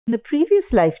In a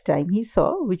previous lifetime, he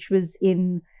saw, which was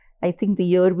in, I think the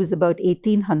year was about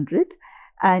 1800,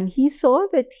 and he saw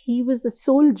that he was a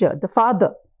soldier, the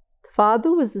father. The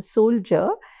father was a soldier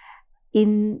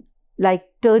in like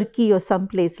Turkey or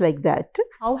someplace like that.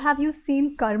 How have you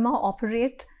seen karma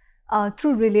operate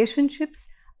through relationships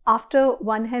after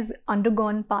one has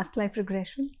undergone past life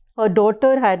regression? Her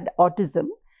daughter had autism.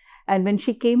 And when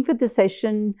she came for the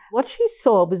session, what she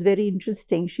saw was very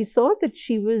interesting. She saw that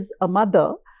she was a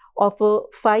mother of a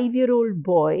 5-year-old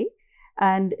boy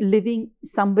and living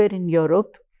somewhere in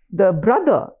Europe. The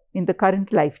brother in the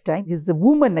current lifetime is a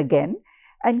woman again.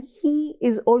 And he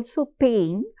is also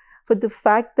paying for the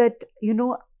fact that,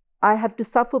 I have to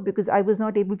suffer because I was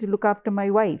not able to look after my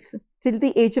wife. Till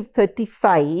the age of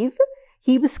 35,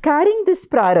 he was carrying this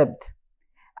Prarabdha.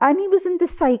 And he was in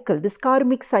this cycle, this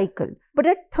karmic cycle. But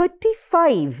at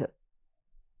 35,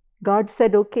 God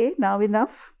said, okay, now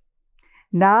enough.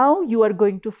 Now you are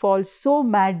going to fall so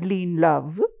madly in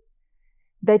love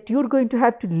that you're going to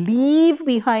have to leave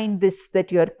behind this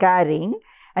that you're carrying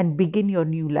and begin your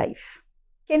new life.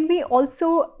 Can we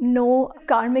also know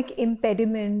karmic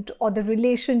impediment or the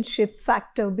relationship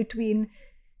factor between,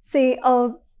 say,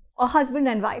 a husband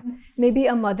and wife, maybe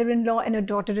a mother-in-law and a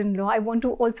daughter-in-law? I want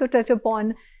to also touch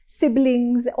upon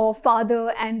siblings or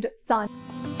father and son.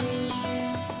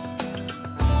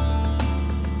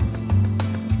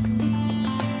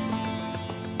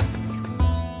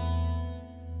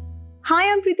 Hi,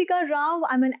 I'm Preetika Rao.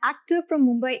 I'm an actor from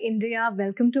Mumbai, India.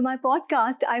 Welcome to my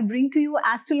podcast. I bring to you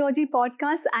astrology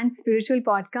podcasts and spiritual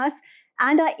podcasts,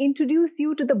 and I introduce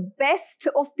you to the best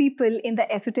of people in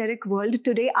the esoteric world.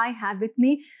 Today, I have with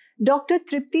me Dr.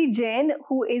 Tripti Jain,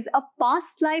 who is a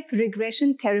past life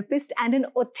regression therapist and an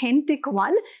authentic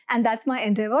one, and that's my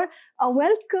endeavor.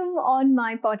 Welcome on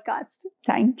my podcast.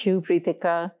 Thank you,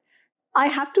 Preetika. I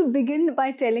have to begin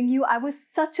by telling you I was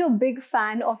such a big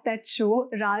fan of that show,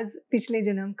 Raaz Pichhle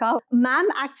Janam Ka. Ma'am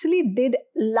actually did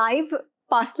live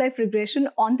past life regression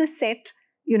on the set,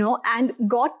 and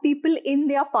got people in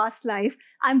their past life.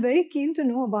 I'm very keen to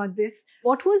know about this.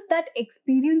 What was that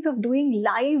experience of doing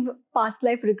live past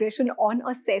life regression on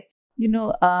a set?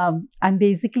 I'm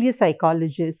basically a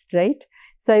psychologist, right?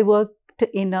 So I worked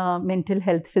in a mental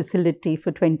health facility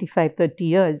for 25, 30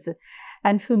 years.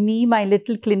 And for me, my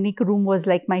little clinic room was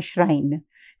like my shrine.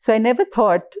 So I never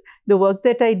thought the work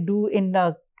that I do in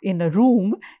a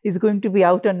room is going to be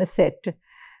out on a set.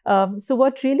 So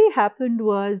what really happened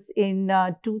was in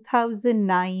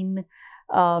 2009,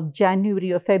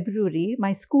 January or February,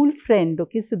 my school friend,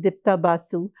 Sudipta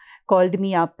Basu, called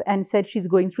me up and said she's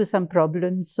going through some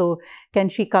problems. So can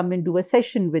she come and do a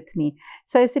session with me?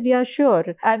 So I said, yeah,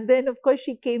 sure. And then, of course,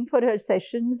 she came for her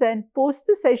sessions, and post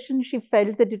the session, she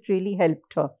felt that it really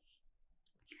helped her.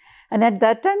 And at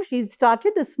that time, she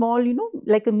started a small,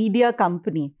 like a media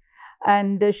company.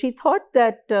 And she thought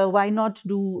that why not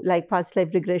do like past life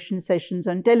regression sessions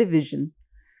on television?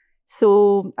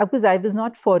 So, of course, I was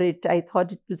not for it. I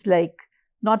thought it was like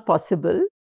not possible.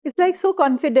 It's like so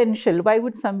confidential. Why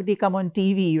would somebody come on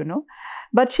TV,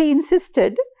 But she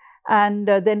insisted. And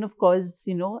then, of course,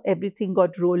 everything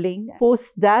got rolling.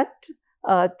 Post that,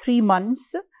 3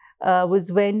 months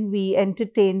was when we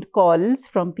entertained calls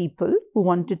from people who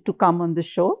wanted to come on the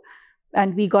show.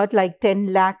 And we got like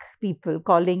 10 lakh people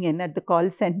calling in at the call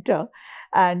center.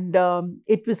 And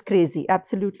it was crazy,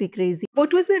 absolutely crazy.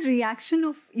 What was the reaction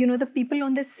of, the people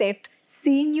on the set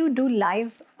seeing you do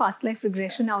live past life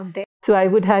regression out there? So I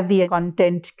would have the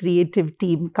content creative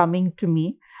team coming to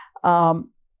me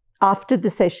after the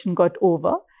session got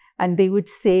over. And they would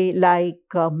say like,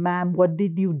 ma'am, what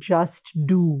did you just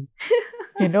do?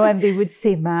 And they would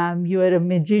say, ma'am, you are a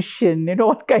magician,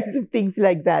 all kinds of things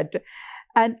like that.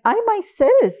 And I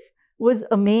myself was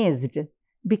amazed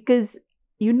because,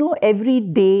 every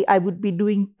day I would be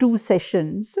doing 2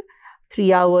 sessions,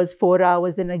 3 hours, 4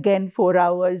 hours, and again 4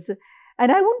 hours.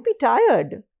 And I wouldn't be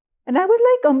tired. And I was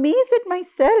like amazed at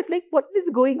myself, like what is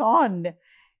going on?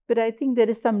 But I think there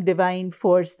is some divine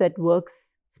force that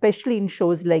works, especially in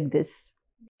shows like this.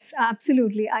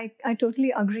 Absolutely. I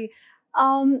totally agree.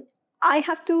 I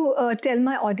have to tell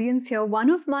my audience here, one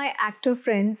of my actor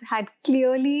friends had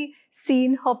clearly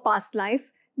seen her past life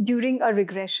during a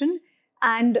regression,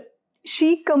 and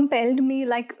she compelled me,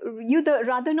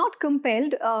 rather not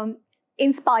compelled,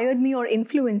 inspired me or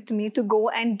influenced me to go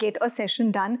and get a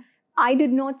session done. I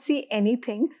did not see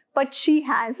anything, but she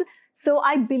has. So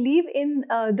I believe in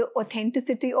the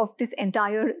authenticity of this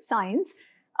entire science.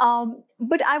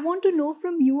 But I want to know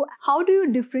from you, how do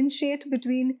you differentiate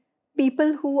between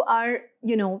people who are,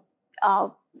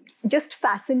 just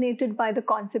fascinated by the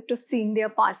concept of seeing their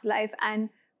past life and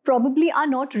probably are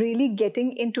not really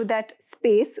getting into that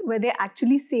space where they're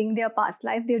actually seeing their past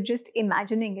life. They're just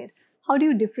imagining it. How do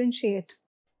you differentiate?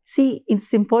 See,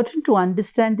 it's important to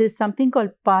understand there's something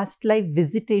called past life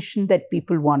visitation that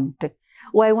people want.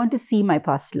 Oh, I want to see my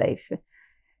past life.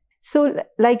 So,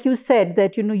 like you said,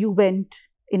 that you went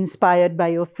inspired by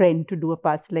your friend to do a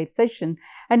past life session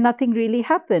and nothing really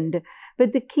happened.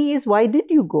 But the key is, why did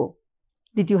you go?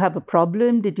 Did you have a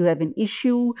problem? Did you have an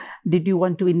issue? Did you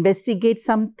want to investigate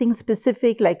something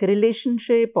specific like a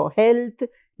relationship or health?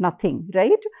 Nothing,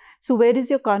 right? So where is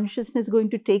your consciousness going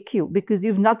to take you? Because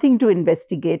you've nothing to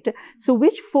investigate. So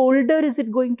which folder is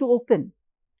it going to open?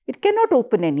 It cannot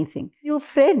open anything. Your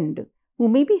friend who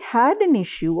maybe had an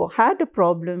issue or had a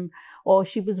problem, or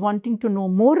she was wanting to know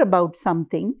more about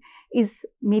something, is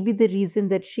maybe the reason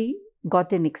that she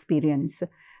got an experience.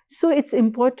 So it's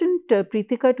important,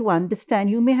 Preetika, to understand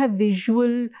you may have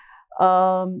visual,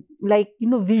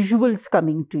 visuals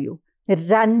coming to you,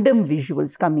 random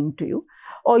visuals coming to you,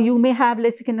 or you may have,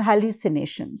 let's say,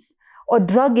 hallucinations or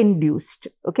drug-induced,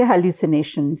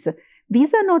 hallucinations.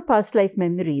 These are not past life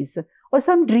memories, or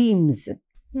some dreams.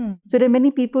 So there are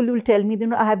many people who will tell me,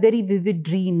 I have very vivid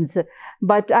dreams,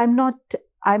 but I'm not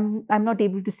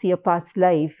able to see a past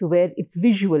life where it's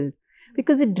visual.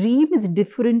 Because a dream is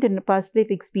different and a past life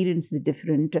experience is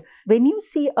different. When you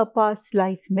see a past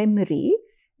life memory,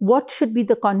 what should be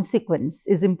the consequence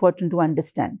is important to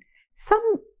understand. Some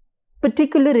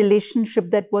particular relationship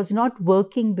that was not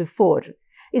working before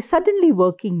is suddenly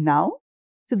working now.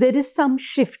 So there is some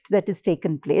shift that has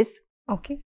taken place.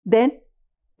 Okay. Then,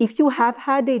 if you have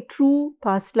had a true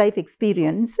past life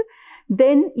experience,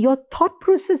 then your thought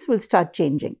process will start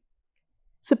changing.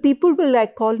 So people will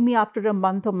call me after a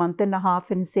month or month and a half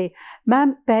and say,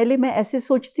 "Ma'am, पहले मैं ऐसे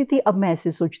सोचती थी, अब मैं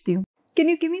ऐसे सोचती हूँ." Can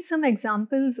you give me some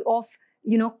examples of,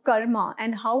 karma,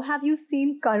 and how have you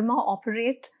seen karma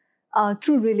operate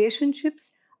through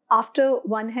relationships after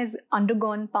one has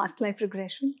undergone past life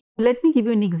regression? Let me give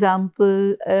you an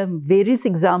example, various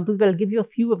examples, but I'll give you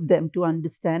a few of them to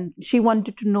understand. She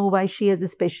wanted to know why she has a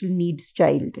special needs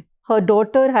child. Her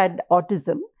daughter had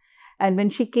autism, and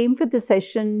when she came for the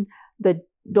session, the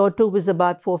daughter was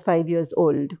about 4 or 5 years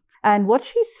old. And what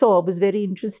she saw was very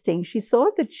interesting. She saw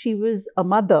that she was a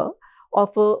mother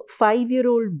of a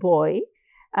 5-year-old boy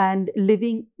and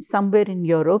living somewhere in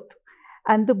Europe.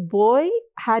 And the boy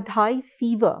had high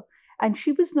fever. And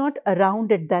she was not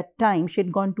around at that time. She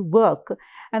had gone to work.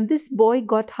 And this boy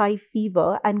got high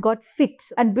fever and got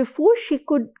fits. And before she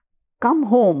could come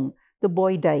home, the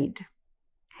boy died.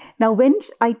 Now, when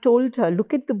I told her,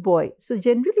 look at the boy. So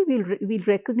generally, we'll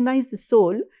recognize the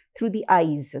soul through the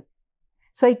eyes.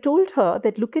 So I told her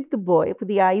that look at the boy, for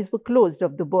the eyes were closed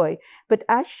of the boy. But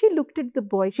as she looked at the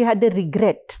boy, she had a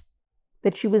regret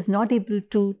that she was not able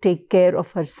to take care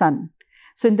of her son.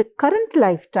 So in the current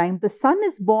lifetime, the son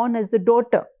is born as the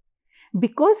daughter.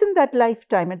 Because in that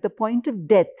lifetime, at the point of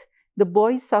death, the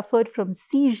boy suffered from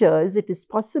seizures, it is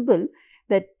possible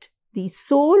that the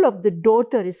soul of the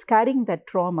daughter is carrying that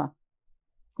trauma,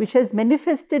 which has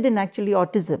manifested in actually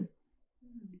autism.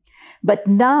 But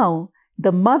now,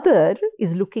 the mother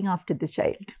is looking after the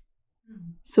child.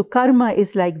 So karma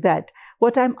is like that.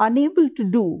 What I'm unable to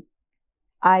do,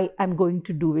 I am going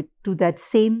to do it to that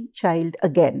same child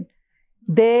again.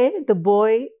 There, the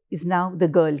boy is now the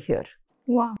girl here.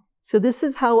 Wow. So this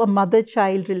is how a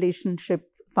mother-child relationship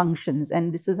functions,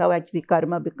 and this is how actually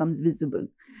karma becomes visible.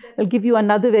 I'll give you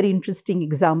another very interesting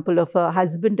example of a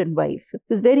husband and wife.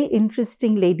 This very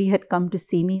interesting lady had come to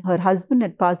see me. Her husband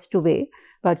had passed away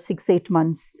about 6-8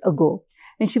 months ago,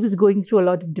 and she was going through a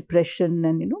lot of depression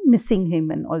and missing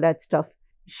him and all that stuff.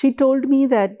 She told me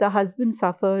that the husband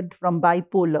suffered from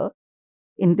bipolar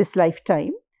in this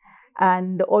lifetime,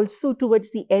 and also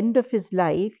towards the end of his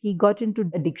life, he got into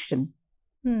addiction.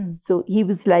 So he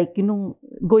was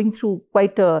going through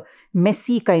quite a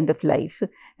messy kind of life.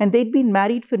 And they'd been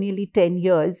married for nearly 10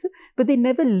 years, but they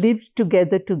never lived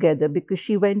together because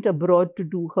she went abroad to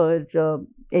do her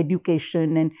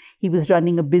education and he was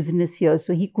running a business here,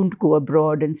 so he couldn't go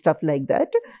abroad and stuff like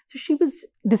that. So she was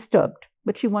disturbed,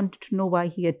 but she wanted to know why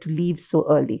he had to leave so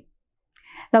early.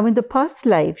 Now, in the past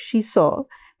life, she saw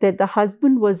that the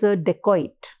husband was a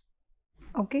dacoit.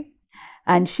 Okay.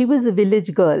 And she was a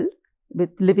village girl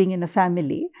living in a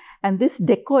family, and this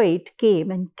dacoit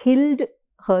came and killed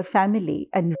her family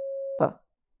and raped her.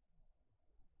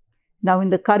 Now, in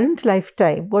the current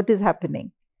lifetime, what is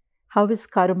happening? How is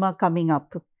karma coming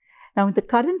up? Now, in the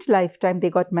current lifetime, they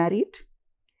got married.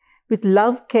 With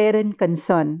love, care, and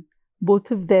concern,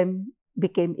 both of them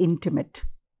became intimate,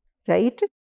 right?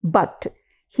 But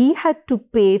he had to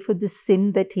pay for the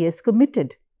sin that he has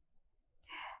committed.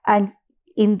 And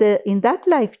in that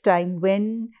lifetime,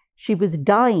 when she was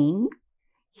dying,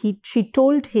 she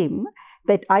told him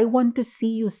that I want to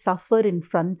see you suffer in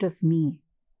front of me.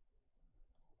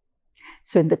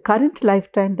 So in the current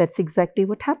lifetime, that's exactly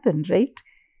what happened, right?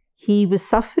 He was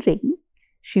suffering.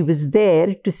 She was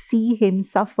there to see him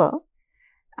suffer.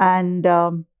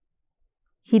 And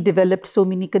he developed so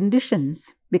many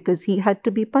conditions because he had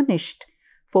to be punished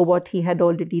for what he had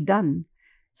already done.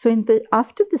 So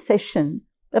after the session,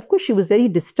 of course, she was very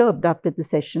disturbed after the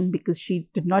session because she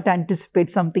did not anticipate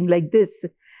something like this.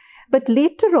 But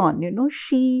later on,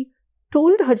 she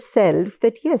told herself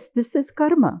that, yes, this is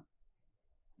karma.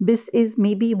 This is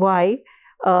maybe why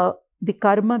the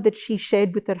karma that she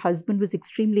shared with her husband was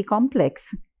extremely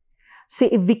complex. So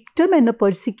a victim and a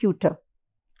persecutor,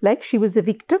 like she was a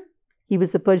victim, he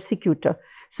was a persecutor.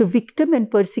 So victim and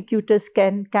persecutors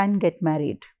can get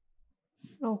married.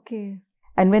 Okay.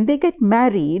 And when they get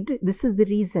married, this is the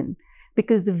reason,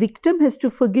 because the victim has to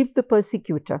forgive the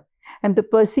persecutor and the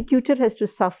persecutor has to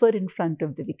suffer in front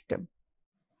of the victim.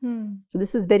 So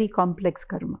this is very complex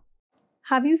karma.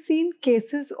 Have you seen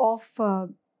cases of,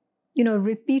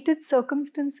 repeated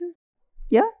circumstances?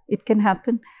 Yeah, it can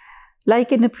happen.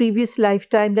 Like in a previous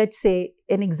lifetime, let's say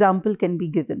an example can be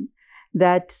given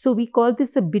that, so we call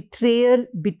this a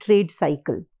betrayer-betrayed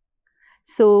cycle.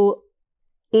 So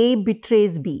A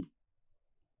betrays B.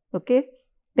 Okay.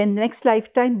 Then next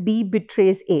lifetime, B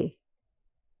betrays A.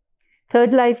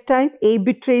 Third lifetime, A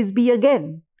betrays B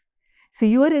again. So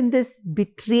you are in this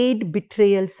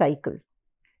betrayal cycle.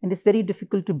 And it's very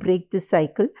difficult to break this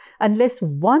cycle unless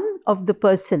one of the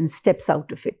persons steps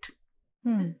out of it.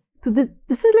 So this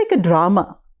is like a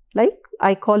drama. Like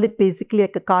I call it basically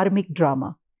like a karmic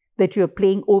drama that you are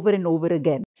playing over and over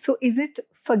again. So is it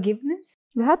forgiveness?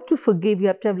 You have to forgive. You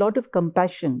have to have a lot of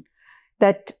compassion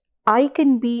that I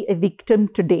can be a victim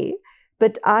today,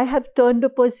 but I have turned a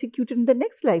persecutor in the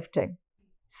next lifetime.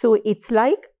 So it's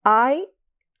like I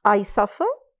suffer,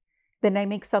 then I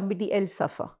make somebody else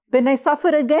suffer. Then I suffer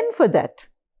again for that.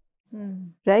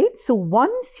 Right? So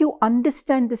once you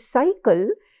understand the cycle,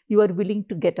 you are willing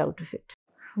to get out of it.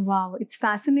 Wow, it's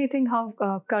fascinating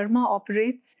how karma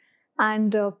operates,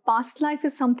 and past life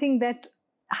is something that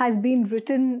has been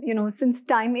written, since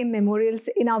time immemorials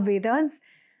in our Vedas.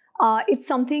 It's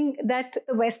something that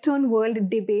the Western world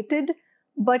debated,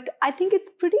 but I think it's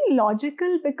pretty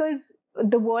logical because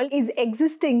the world is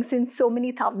existing since so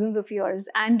many thousands of years,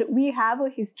 and we have a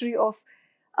history of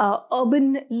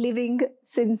urban living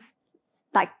since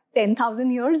like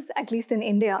 10,000 years, at least in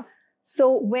India.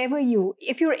 So where were you?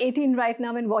 If you're 18 right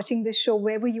now and watching this show,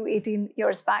 where were you 18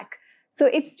 years back? So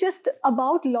it's just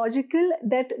about logical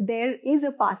that there is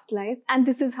a past life and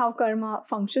this is how karma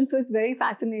functions. So it's very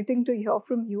fascinating to hear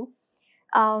from you.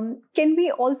 Can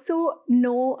we also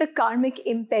know the karmic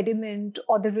impediment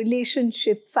or the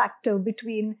relationship factor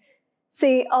between,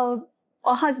 say, a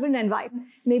husband and wife,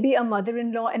 maybe a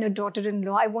mother-in-law and a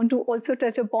daughter-in-law? I want to also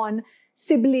touch upon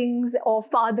siblings or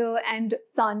father and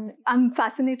son. I'm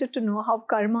fascinated to know how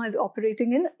karma is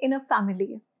operating in a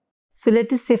family. So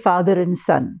let us say father and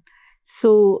son.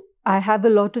 So I have a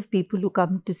lot of people who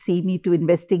come to see me to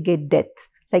investigate death,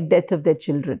 like death of their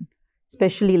children,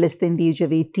 especially less than the age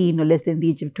of 18 or less than the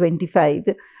age of 25.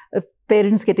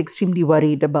 Parents get extremely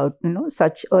worried about,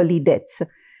 such early deaths.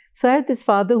 So I had this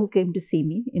father who came to see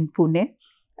me in Pune,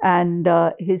 and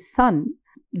his son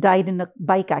died in a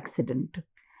bike accident.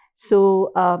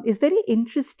 So it's very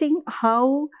interesting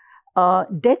how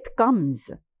death comes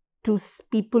to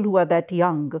people who are that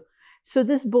young. So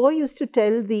this boy used to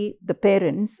tell the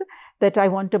parents that I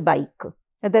want a bike.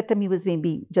 At that time, he was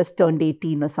maybe just turned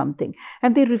 18 or something.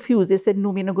 And they refused. They said,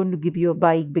 no, we're not going to give you a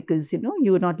bike because,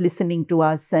 you're not listening to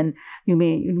us and you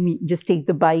may just take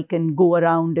the bike and go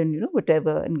around and,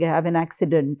 whatever, and have an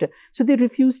accident. So they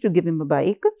refused to give him a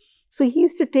bike. So he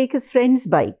used to take his friend's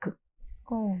bike.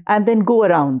 Oh. And then go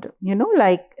around,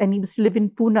 and he used to live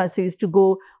in Pune, so he used to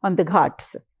go on the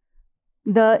ghats.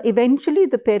 Eventually,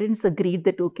 the parents agreed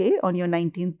that, okay, on your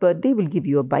 19th birthday, we'll give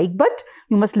you a bike, but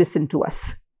you must listen to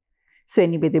us. So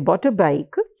anyway, they bought a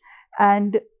bike,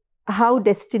 and how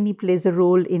destiny plays a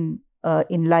role in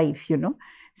life,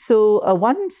 So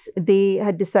once they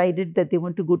had decided that they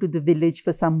want to go to the village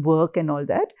for some work and all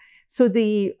that, so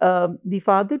the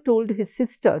father told his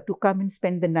sister to come and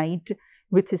spend the night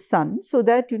with his son so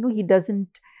that, he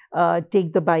doesn't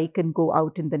take the bike and go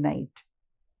out in the night.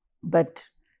 But,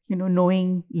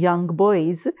 knowing young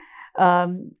boys,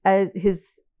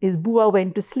 his bua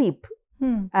went to sleep.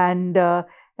 And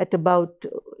at about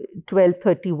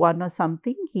 12:31 or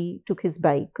something, he took his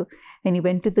bike and he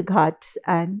went to the ghats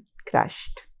and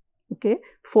crashed. Okay.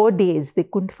 4 days, they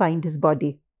couldn't find his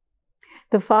body.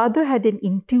 The father had an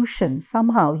intuition,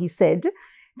 somehow he said,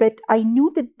 that I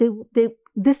knew that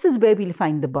this is where we'll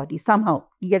find the body. Somehow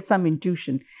he had some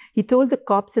intuition. He told the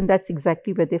cops, and that's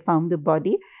exactly where they found the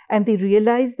body. And they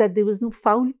realized that there was no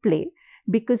foul play,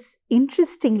 because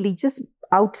interestingly, just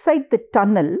outside the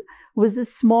tunnel was a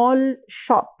small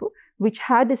shop which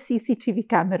had a CCTV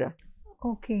camera.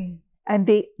 Okay. And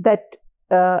that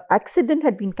accident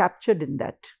had been captured in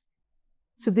that.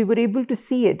 So they were able to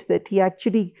see it, that he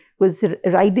actually was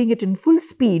riding it in full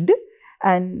speed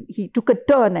and he took a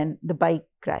turn and the bike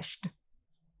crashed.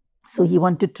 So he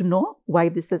wanted to know why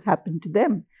this has happened to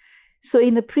them. So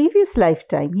in a previous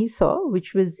lifetime he saw,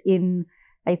 which was in,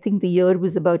 I think the year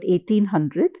was about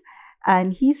 1800,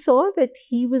 and he saw that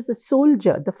he was a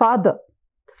soldier, the father.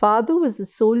 The father was a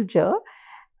soldier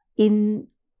in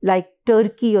like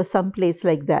Turkey or someplace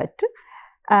like that.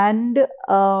 And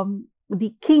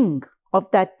the king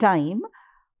of that time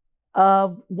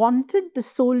wanted the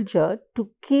soldier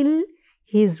to kill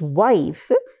his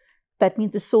wife. That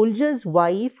means the soldier's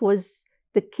wife was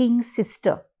the king's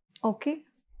sister. Okay.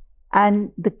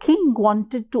 And the king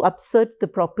wanted to upset the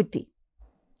property.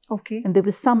 Okay. And there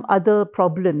were some other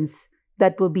problems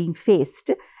that were being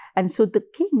faced. And so the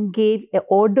king gave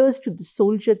orders to the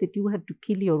soldier that you have to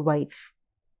kill your wife.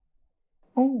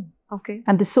 Oh, okay.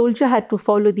 And the soldier had to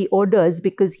follow the orders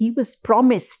because he was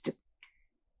promised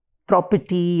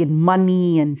property and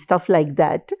money and stuff like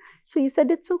that. So he said,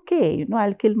 it's okay,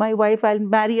 I'll kill my wife, I'll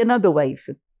marry another wife.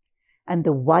 And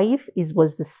the wife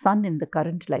was the son in the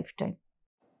current lifetime.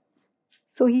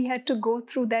 So he had to go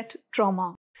through that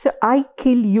trauma. So I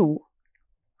kill you,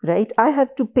 right? I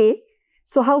have to pay.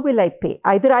 So how will I pay?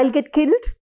 Either I'll get killed,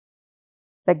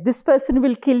 like this person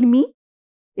will kill me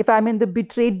if I'm in the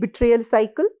betrayal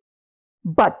cycle.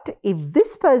 But if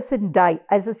this person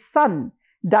as a son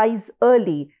dies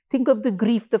early, think of the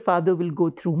grief the father will go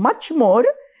through, much more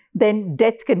than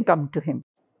death can come to him.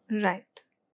 Right.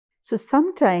 So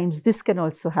sometimes this can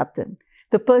also happen.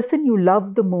 The person you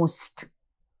love the most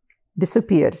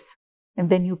disappears, and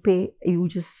then you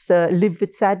just live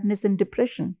with sadness and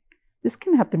depression. This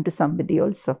can happen to somebody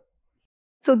also.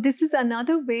 So this is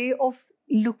another way of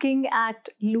looking at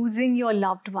losing your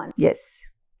loved one. Yes,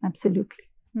 absolutely.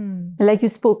 Like you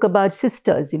spoke about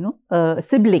sisters,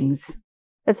 siblings.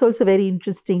 That's also very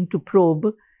interesting to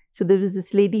probe. So there was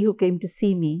this lady who came to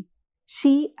see me.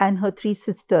 She and her 3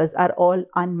 sisters are all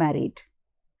unmarried.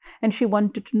 And she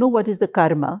wanted to know what is the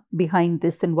karma behind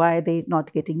this and why are they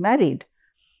not getting married.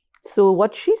 So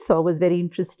what she saw was very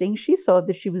interesting. She saw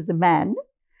that she was a man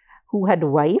who had a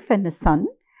wife and a son.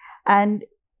 And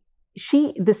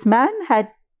this man had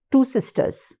 2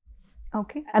 sisters.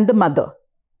 Okay. And the mother.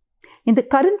 In the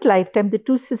current lifetime, the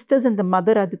 2 sisters and the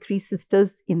mother are the 3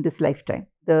 sisters in this lifetime.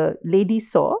 The lady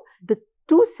saw the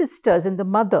 2 sisters and the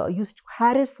mother used to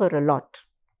harass her a lot.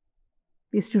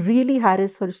 They used to really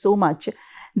harass her so much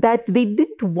that they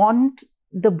didn't want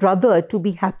the brother to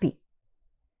be happy.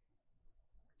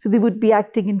 So they would be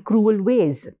acting in cruel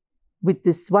ways with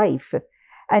this wife.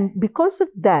 And because of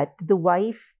that, the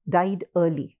wife died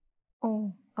early.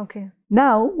 Oh, okay.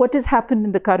 Now, what has happened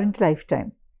in the current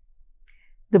lifetime?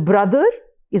 The brother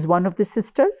is one of the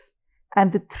sisters,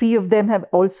 and the 3 of them have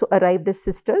also arrived as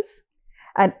sisters,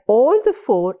 and all the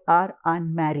 4 are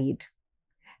unmarried,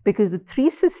 because the 3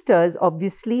 sisters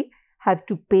obviously have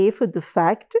to pay for the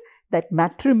fact that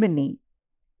matrimony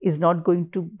is not going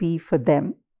to be for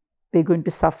them. They're going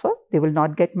to suffer. They will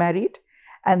not get married.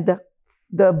 And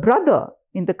the brother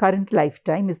in the current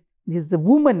lifetime is a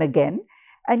woman again,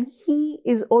 and he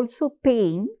is also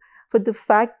paying for the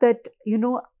fact that,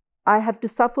 I have to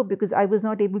suffer because I was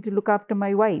not able to look after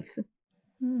my wife.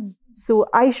 So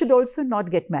I should also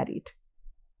not get married.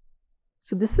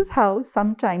 So this is how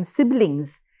sometimes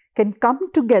siblings can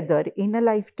come together in a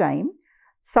lifetime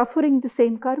suffering the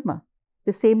same karma,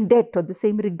 the same debt or the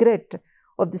same regret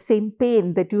or the same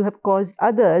pain that you have caused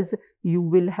others. You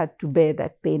will have to bear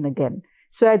that pain again.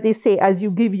 So as they say, as you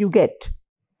give, you get.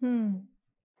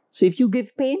 So if you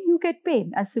give pain, you get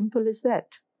pain. As simple as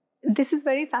that. This is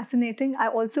very fascinating. I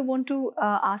also want to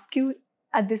ask you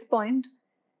at this point,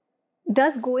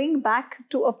 does going back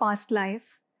to a past life,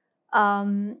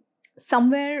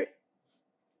 somewhere,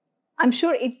 I'm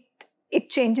sure it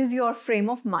changes your frame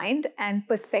of mind and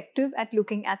perspective at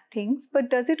looking at things, but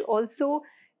does it also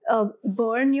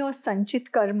burn your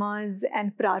Sanchit Karmas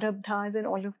and Prarabdhas and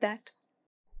all of that?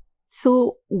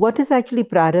 So what is actually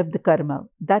Prarabdha Karma?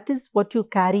 That is what you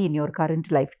carry in your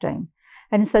current lifetime.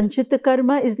 And Sanchita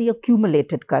Karma is the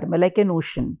accumulated karma, like an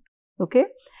ocean. Okay?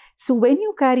 So when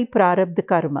you carry Prarabdha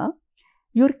Karma,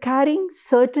 you're carrying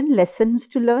certain lessons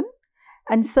to learn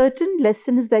and certain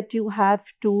lessons that you have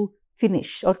to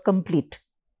finish or complete.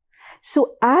 So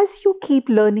as you keep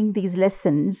learning these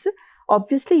lessons,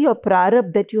 obviously your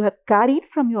prarabdha that you have carried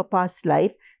from your past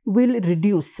life will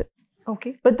reduce.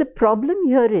 Okay. But the problem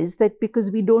here is that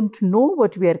because we don't know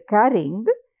what we are carrying,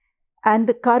 and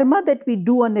the karma that we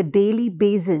do on a daily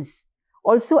basis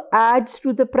also adds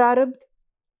to the prarabdha.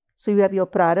 So you have your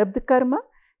prarabdha karma,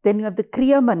 then you have the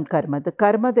kriyaman karma, the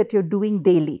karma that you're doing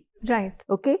daily. Right.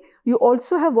 Okay. You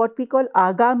also have what we call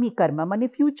agami karma, money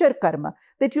future karma,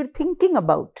 that you're thinking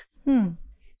about.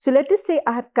 So let us say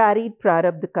I have carried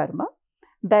prarabdha karma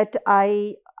that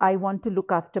I want to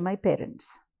look after my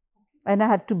parents and I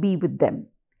have to be with them.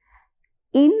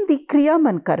 In the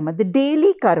kriyaman karma, the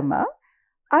daily karma,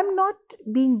 I'm not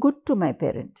being good to my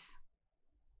parents,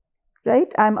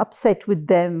 right? I'm upset with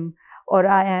them, or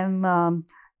I am,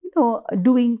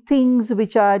 doing things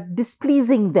which are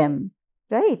displeasing them,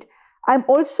 right? I'm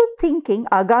also thinking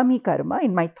agami karma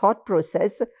in my thought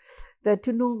process that,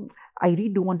 I really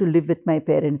don't want to live with my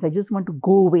parents. I just want to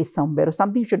go away somewhere, or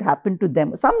something should happen to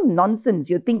them, some nonsense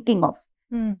you're thinking of.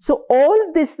 So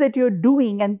all this that you're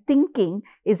doing and thinking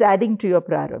is adding to your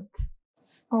prarabdha.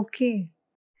 Okay.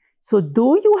 So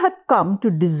though you have come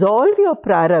to dissolve your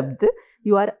prarabdha,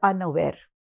 you are unaware.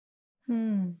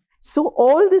 So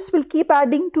all this will keep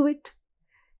adding to it.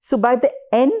 So by the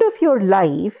end of your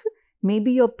life,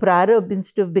 maybe your prarabdha,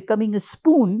 instead of becoming a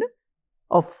spoon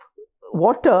of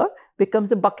water,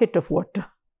 becomes a bucket of water.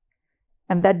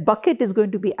 And that bucket is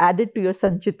going to be added to your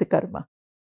Sanchita Karma.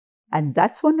 And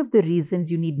that's one of the reasons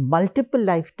you need multiple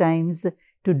lifetimes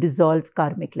to dissolve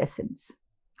karmic lessons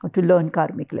or to learn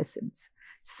karmic lessons.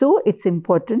 So it's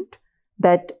important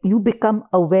that you become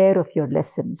aware of your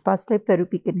lessons. Past life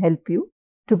therapy can help you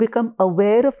to become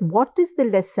aware of what is the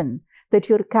lesson that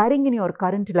you're carrying in your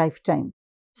current lifetime,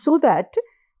 so that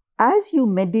as you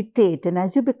meditate and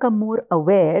as you become more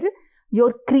aware,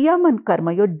 your kriyaman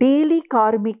karma, your daily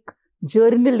karmic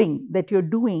journaling that you're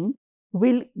doing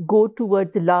will go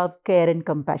towards love, care and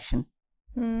compassion.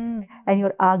 And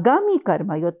your agami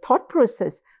karma, your thought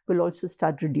process, will also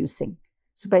start reducing.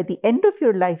 So by the end of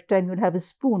your lifetime, you'll have a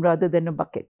spoon rather than a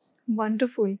bucket.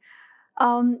 Wonderful.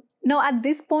 Now, at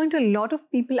this point, a lot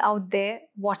of people out there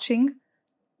watching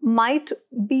might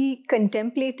be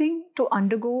contemplating to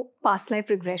undergo past life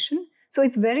regression. So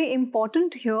it's very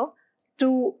important here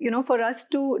to, for us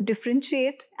to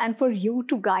differentiate and for you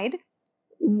to guide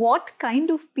what kind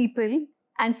of people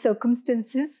and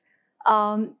circumstances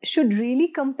should really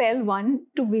compel one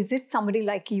to visit somebody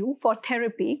like you for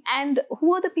therapy, and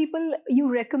who are the people you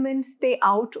recommend stay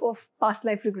out of past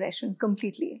life regression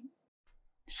completely?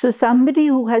 So somebody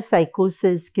who has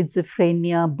psychosis,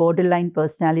 schizophrenia, borderline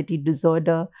personality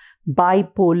disorder,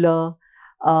 bipolar,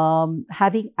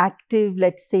 having active,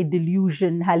 let's say,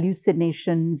 delusion,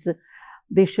 hallucinations,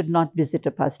 they should not visit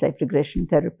a past life regression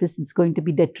therapist. It's going to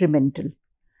be detrimental.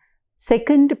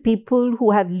 Second, people who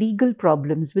have legal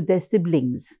problems with their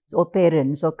siblings or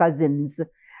parents or cousins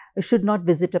should not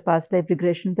visit a past life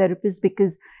regression therapist,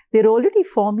 because they're already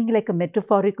forming like a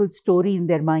metaphorical story in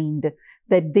their mind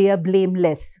that they are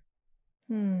blameless.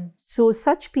 So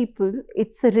such people,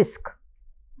 it's a risk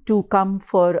to come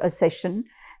for a session,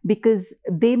 because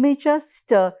they may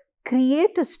just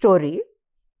create a story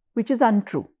which is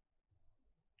untrue,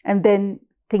 and then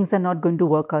things are not going to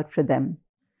work out for them.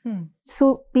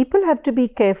 So people have to be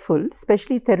careful,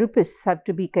 especially therapists have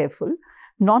to be careful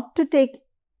not to take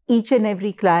each and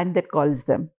every client that calls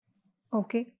them.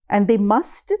 Okay. And they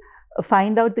must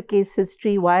find out the case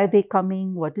history. Why are they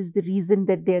coming? What is the reason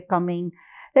that they're coming?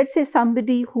 Let's say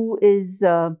somebody who is,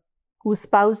 whose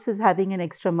spouse is having an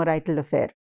extramarital affair.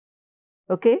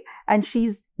 Okay. And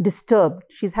she's disturbed.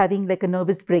 She's having like a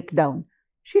nervous breakdown.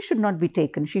 She should not be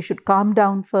taken. She should calm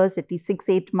down first. At least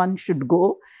 6-8 months should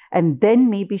go. And then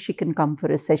maybe she can come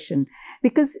for a session.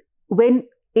 Because when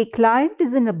a client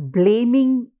is in a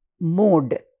blaming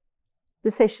mode,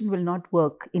 the session will not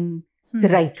work in the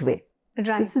right way.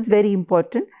 Right. This is very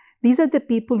important. These are the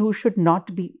people who should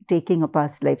not be taking a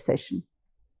past life session.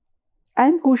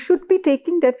 And who should be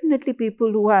taking definitely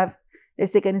people who have,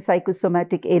 let's say, kind of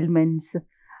psychosomatic ailments,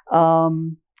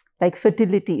 like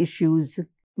fertility issues,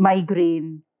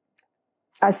 migraine,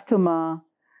 asthma.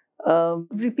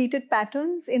 Repeated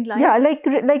patterns in life? Yeah,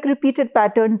 like repeated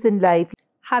patterns in life.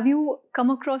 Have you come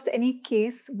across any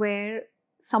case where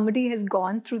somebody has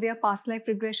gone through their past life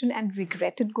regression and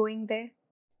regretted going there?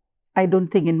 I don't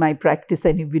think in my practice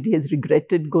anybody has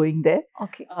regretted going there.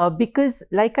 Okay. Because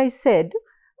like I said,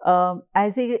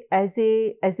 as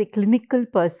a clinical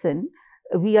person,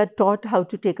 we are taught how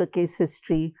to take a case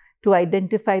history to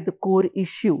identify the core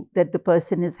issue that the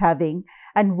person is having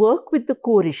and work with the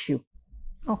core issue.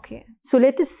 Okay. So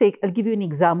let us say, I'll give you an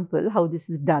example how this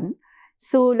is done.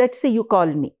 So let's say you call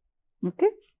me, okay?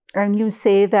 And you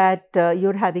say that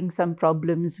you're having some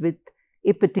problems with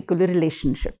a particular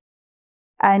relationship.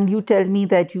 And you tell me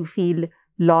that you feel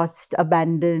lost,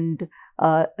 abandoned,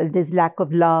 there's lack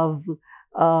of love,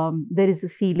 there is a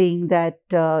feeling that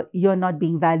you're not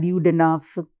being valued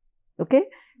enough, okay?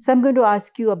 So I'm going to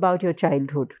ask you about your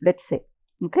childhood, let's say,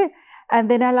 okay? And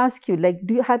then I'll ask you, like,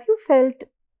 have you felt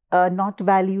not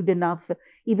valued enough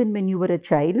even when you were a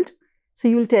child? So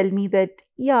you'll tell me that,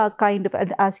 yeah, kind of. I'll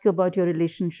ask you about your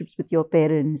relationships with your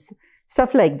parents,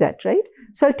 stuff like that, right?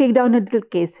 So I'll take down a little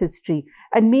case history.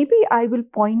 And maybe I will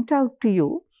point out to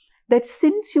you that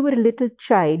since you were a little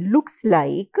child, looks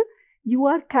like you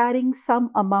are carrying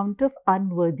some amount of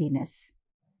unworthiness.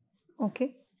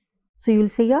 Okay. So you'll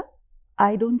say, yeah,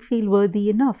 I don't feel worthy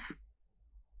enough.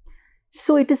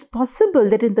 So it is possible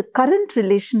that in the current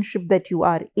relationship that you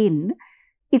are in,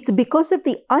 it's because of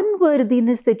the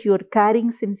unworthiness that you're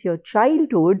carrying since your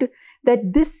childhood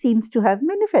that this seems to have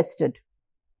manifested.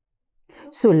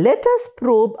 So let us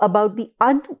probe about the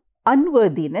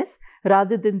unworthiness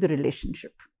rather than the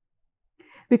relationship.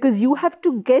 Because you have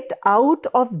to get out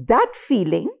of that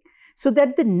feeling so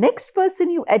that the next person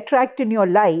you attract in your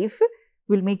life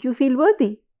will make you feel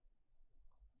worthy.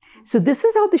 So this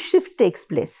is how the shift takes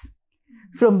place.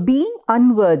 From being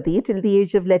unworthy till the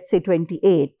age of, let's say,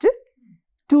 28,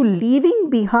 to leaving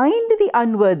behind the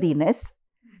unworthiness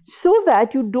so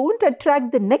that you don't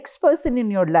attract the next person in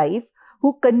your life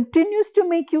who continues to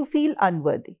make you feel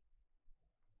unworthy.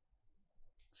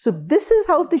 So this is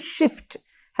how the shift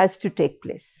has to take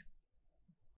place.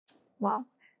 Wow.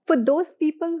 For those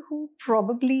people who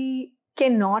probably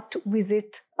cannot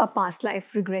visit a past life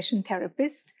regression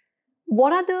therapist,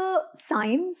 what are the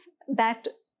signs that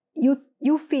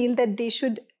you feel that they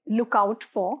should look out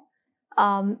for,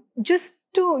 just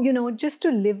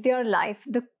to live their life,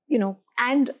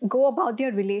 and go about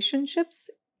their relationships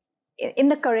in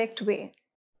the correct way?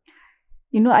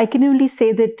 I can only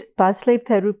say that past life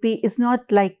therapy is not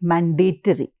like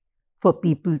mandatory for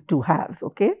people to have,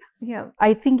 okay? Yeah.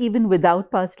 I think even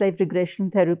without past life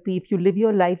regression therapy, if you live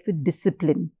your life with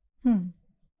discipline,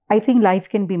 I think life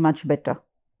can be much better.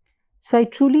 So I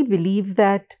truly believe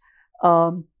that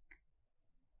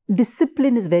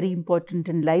discipline is very important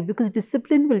in life because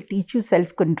discipline will teach you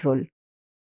self-control.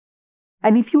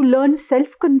 And if you learn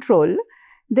self-control,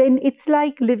 then it's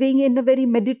like living in a very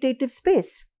meditative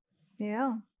space.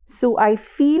 Yeah. So I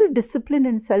feel discipline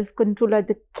and self-control are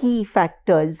the key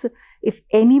factors if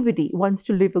anybody wants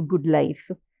to live a good life.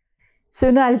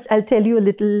 So now I'll tell you a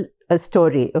little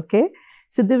story, okay?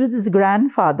 So there was this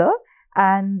grandfather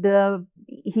and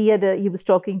he was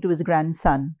talking to his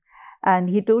grandson.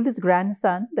 And he told his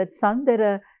grandson that, son, there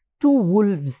are two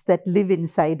wolves that live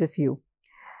inside of you.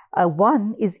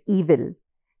 One is evil.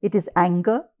 It is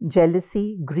anger,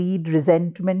 jealousy, greed,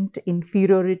 resentment,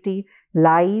 inferiority,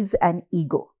 lies, and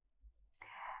ego.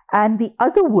 And the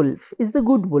other wolf is the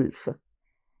good wolf.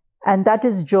 And that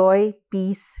is joy,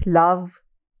 peace, love,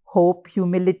 hope,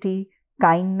 humility,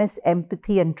 kindness,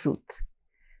 empathy, and truth.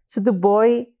 So the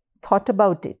boy thought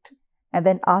about it and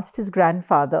then asked his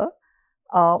grandfather,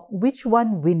 which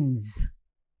one wins?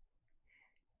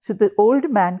 So the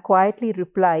old man quietly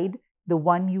replied, the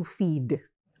one you feed.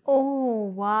 Oh,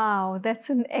 wow. That's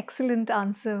an excellent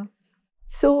answer.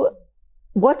 So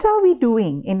what are we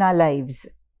doing in our lives?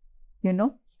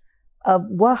 How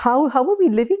are we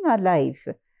living our life?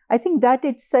 I think that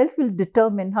itself will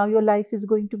determine how your life is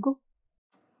going to go.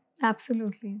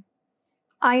 Absolutely.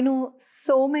 I know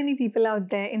so many people out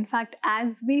there. In fact,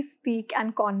 as we speak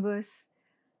and converse,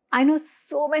 I know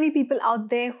so many people out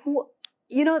there who,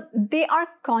 they are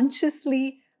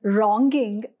consciously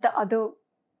wronging the other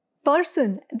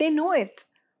person. They know it,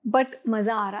 but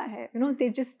maza aa raha hai. They're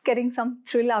just getting some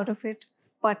thrill out of it.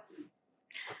 But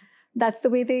that's the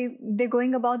way they're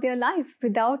going about their life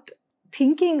without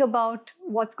thinking about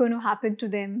what's going to happen to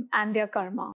them and their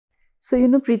karma. So,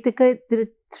 Preetika, there are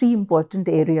three important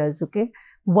areas, okay?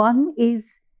 One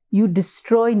is you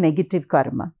destroy negative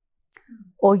karma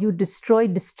or you destroy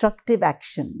destructive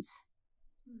actions,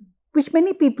 which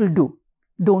many people do.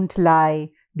 Don't lie,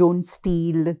 don't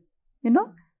steal,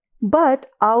 But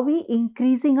are we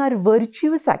increasing our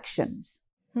virtuous actions?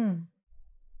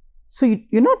 So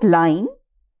you're not lying,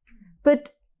 but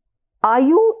are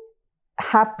you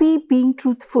happy being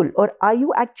truthful, or are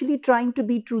you actually trying to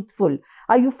be truthful?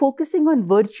 Are you focusing on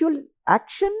virtuous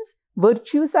actions?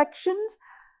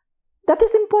 That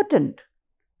is important,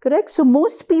 correct? So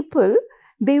most people,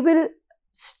 they will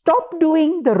stop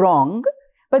doing the wrong,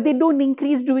 but they don't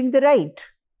increase doing the right.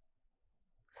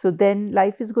 So then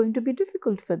life is going to be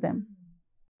difficult for them.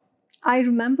 I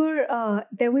remember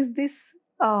there was this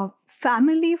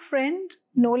family friend,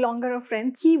 no longer a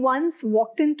friend. He once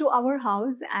walked into our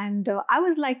house, and I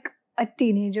was like a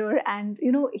teenager, and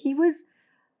he was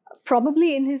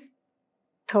probably in his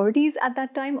 30s at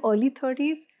that time, early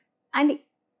 30s, and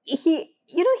he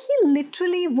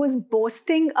literally was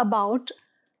boasting about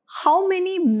how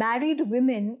many married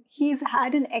women he's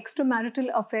had an extramarital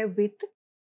affair with,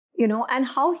 and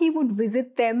how he would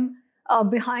visit them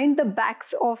behind the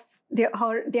backs of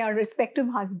their respective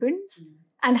husbands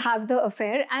and have the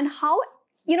affair, and how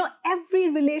every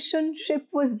relationship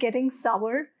was getting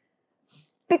sour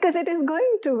because it is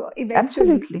going to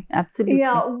eventually. Absolutely.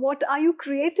 Yeah, what are you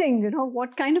creating?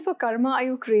 What kind of a karma are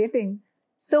you creating?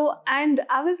 So, and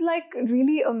I was like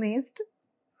really amazed.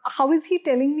 How is he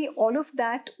telling me all of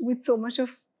that with so much of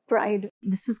pride?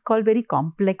 This is called very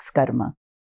complex karma.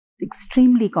 It's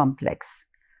extremely complex.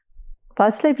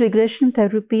 Past life regression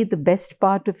therapy, the best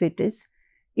part of it is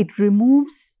it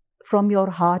removes from your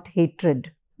heart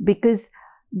hatred, because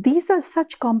these are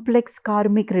such complex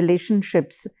karmic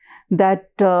relationships that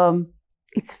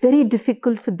it's very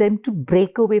difficult for them to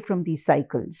break away from these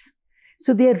cycles.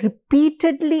 So they are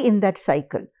repeatedly in that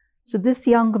cycle. So this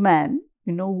young man,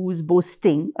 who is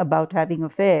boasting about having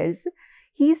affairs,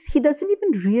 he doesn't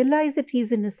even realize that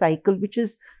he's in a cycle which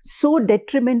is so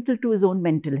detrimental to his own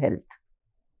mental health.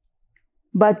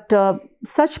 But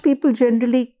such people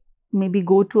generally maybe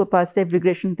go to a past life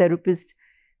regression therapist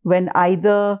when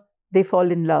either they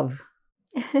fall in love.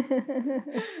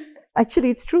 Actually,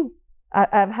 it's true.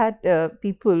 I've had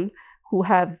people who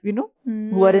have,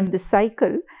 who are in this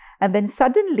cycle, and then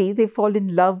suddenly they fall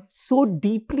in love so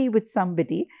deeply with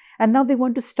somebody, and now they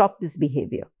want to stop this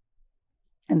behavior.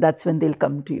 And that's when they'll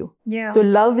come to you. Yeah. So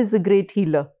love is a great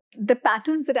healer. The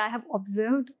patterns that I have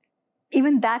observed,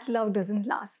 even that love doesn't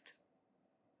last.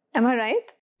 Am I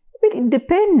right? Well, it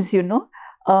depends,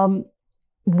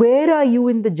 where are you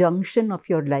in the junction of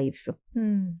your life?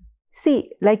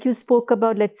 See, like you spoke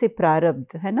about, let's say,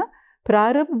 Prarabdha. Hai na?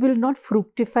 Prarabdha will not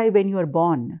fructify when you are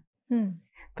born.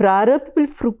 Prarabdha will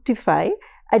fructify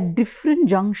at different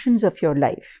junctions of your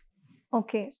life.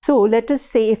 Okay. So let us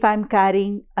say if I'm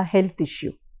carrying a health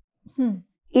issue,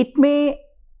 it may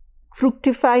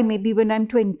fructify maybe when I'm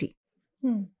 20.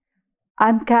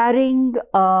 I'm carrying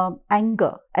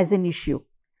anger as an issue.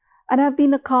 And I've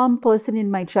been a calm person in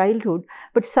my childhood,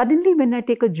 but suddenly when I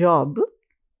take a job,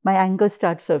 my anger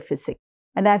starts surfacing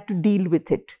and I have to deal with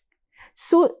it.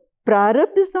 So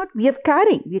Prarabdha is not, we're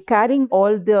carrying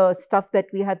all the stuff that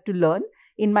we have to learn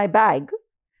in my bag.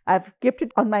 I've kept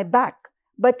it on my back.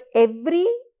 But every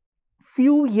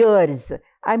few years,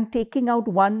 I'm taking out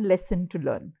one lesson to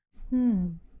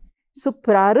learn. So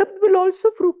Prarabdha will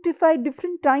also fructify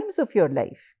different times of your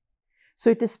life. So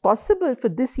it is possible for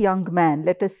this young man,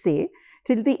 let us say,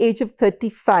 till the age of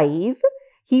 35,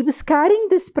 he was carrying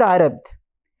this Prarabdha.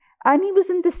 And he was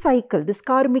in this cycle, this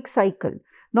karmic cycle,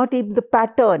 not able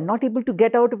to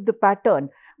get out of the pattern.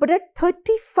 But at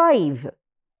 35,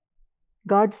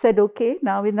 God said, okay,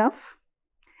 now enough.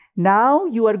 Now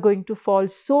you are going to fall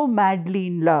so madly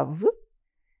in love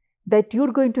that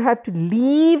you're going to have to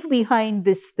leave behind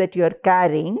this that you're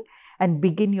carrying and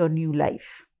begin your new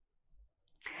life,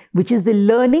 which is the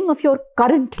learning of your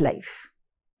current life.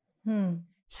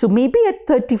 So maybe at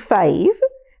 35,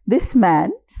 this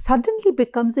man suddenly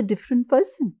becomes a different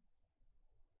person.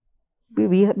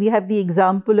 We have the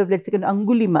example of, let's say, an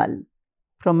Angulimal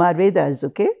from our Vedas,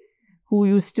 okay, who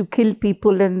used to kill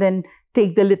people and then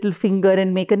take the little finger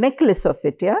and make a necklace of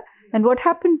it, yeah? And what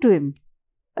happened to him?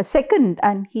 A second,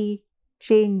 and he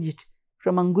changed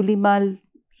from Angulimal,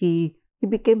 he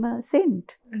became a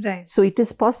saint. Right. So it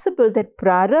is possible that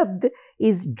Prarabdha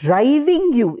is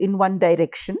driving you in one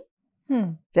direction,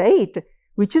 right?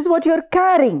 Which is what you're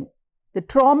carrying, the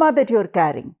trauma that you're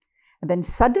carrying. And then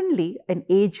suddenly an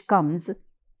age comes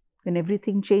when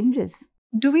everything changes.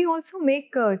 Do we also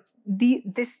make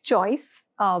this choice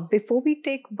before we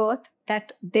take birth,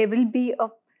 that there will be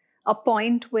a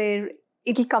point where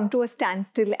it'll come to a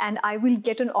standstill and I will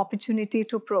get an opportunity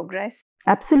to progress?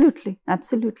 Absolutely,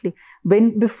 absolutely.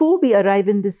 Before we arrive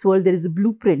in this world, there is a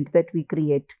blueprint that we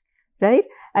create, right?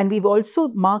 And we've also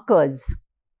markers,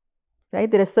 right?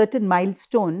 There are certain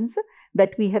milestones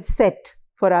that we have set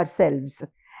for ourselves.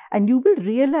 And you will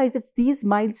realize that these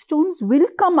milestones will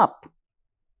come up.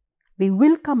 They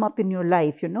will come up in your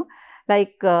life,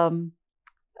 like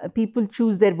people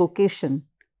choose their vocation.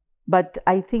 But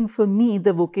I think for me,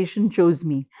 the vocation chose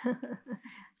me.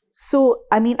 So,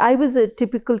 I was a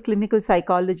typical clinical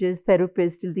psychologist,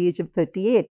 therapist till the age of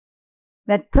 38.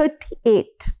 At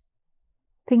 38,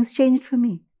 things changed for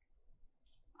me.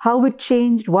 How it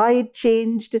changed, why it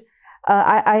changed,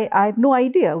 I have no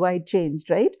idea why it changed,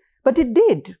 right? But it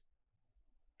did.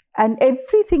 And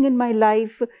everything in my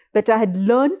life that I had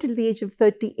learned till the age of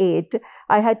 38,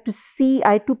 I had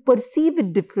to perceive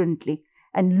it differently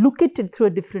and look at it through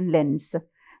a different lens.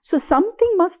 So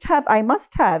something I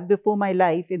must have before my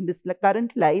life, in this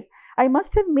current life, I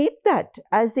must have made that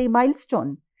as a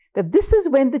milestone, that this is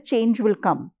when the change will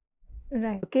come.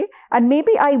 Right. Okay. And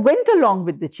maybe I went along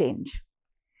with the change.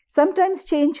 Sometimes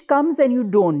change comes and you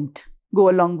don't go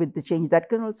along with the change. That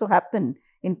can also happen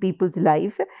in people's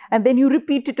life. And then you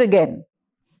repeat it again.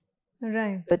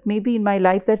 Right. But maybe in my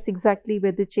life, that's exactly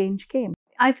where the change came.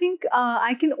 I think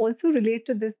I can also relate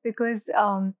to this because,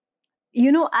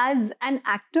 as an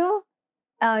actor,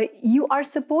 you are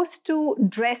supposed to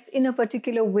dress in a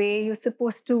particular way. You're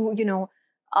supposed to,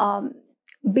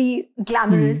 be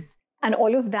glamorous and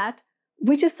all of that,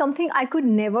 which is something I could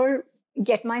never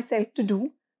get myself to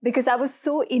do because I was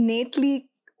so innately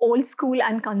old school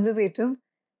and conservative.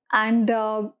 And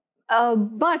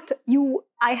but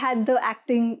I had the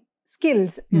acting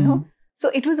skills, So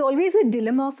it was always a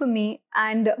dilemma for me.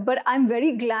 But I'm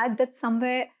very glad that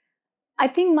somewhere I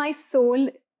think my soul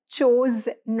chose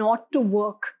not to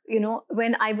work.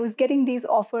 When I was getting these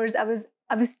offers, I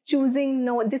was choosing,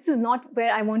 no, this is not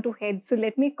where I want to head. So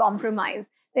let me compromise.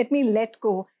 Let me let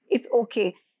go. It's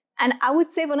okay. And I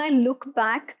would say when I look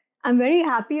back, I'm very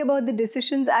happy about the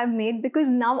decisions I've made because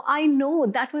now I know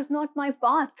that was not my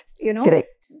path, Correct.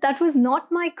 That was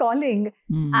not my calling.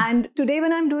 And today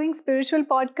when I'm doing spiritual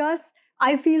podcasts,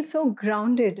 I feel so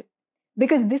grounded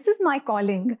because this is my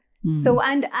calling. So,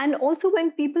 and also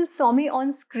when people saw me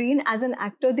on screen as an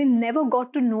actor, they never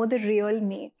got to know the real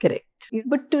me. Correct.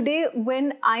 But today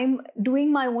when I'm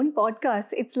doing my own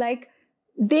podcast, it's like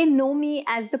they know me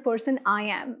as the person I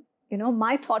am,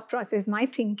 my thought process, my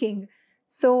thinking.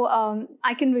 So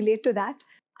I can relate to that.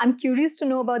 I'm curious to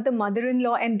know about the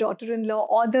mother-in-law and daughter-in-law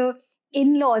or the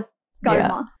in-laws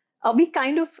karma. Yeah. We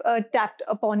kind of tapped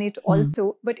upon it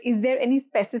also, but is there any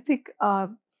specific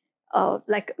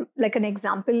like an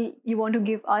example you want to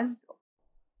give us?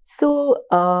 So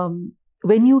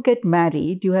when you get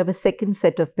married, you have a second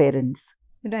set of parents.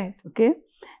 Right. Okay.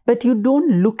 But you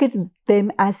don't look at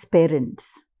them as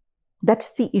parents.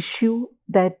 That's the issue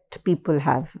that people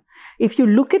have. If you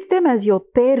look at them as your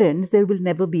parents, there will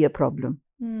never be a problem.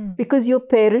 Because your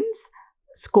parents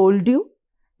scold you,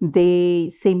 they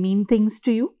say mean things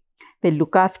to you, they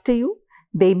look after you,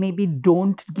 they maybe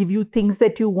don't give you things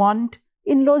that you want.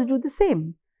 In-laws do the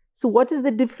same. So what is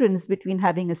the difference between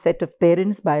having a set of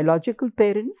parents, biological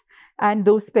parents, and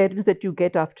those parents that you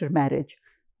get after marriage?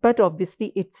 But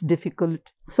obviously it's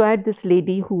difficult. So I had this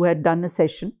lady who had done a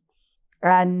session,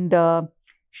 and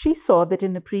she saw that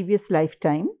in a previous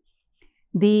lifetime,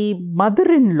 the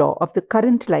mother-in-law of the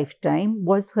current lifetime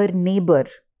was her neighbor.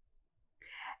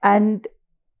 And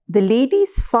the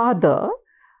lady's father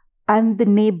and the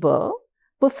neighbor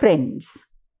were friends.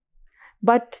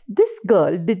 But this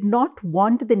girl did not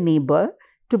want the neighbor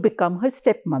to become her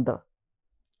stepmother.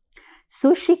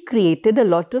 So she created a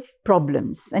lot of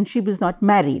problems, and she was not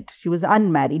married. She was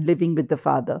unmarried, living with the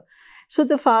father. So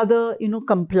the father,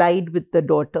 complied with the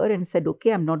daughter and said,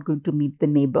 okay, I'm not going to meet the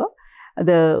neighbor,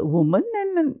 the woman,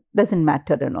 and doesn't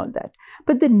matter and all that.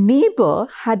 But the neighbor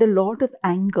had a lot of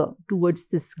anger towards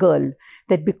this girl,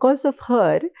 that because of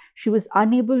her, she was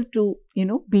unable to,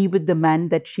 be with the man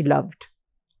that she loved.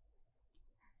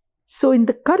 So in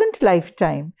the current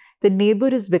lifetime, the neighbor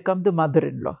has become the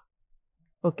mother-in-law.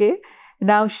 Okay.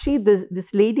 Now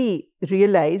this lady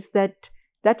realized that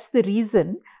that's the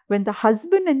reason when the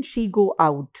husband and she go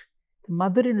out, the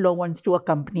mother-in-law wants to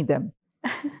accompany them.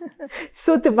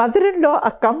 So the mother-in-law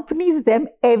accompanies them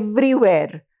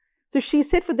everywhere. So she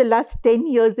said for the last 10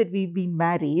 years that we've been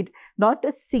married, not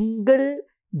a single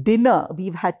dinner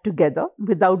we've had together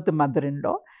without the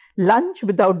mother-in-law, lunch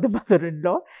without the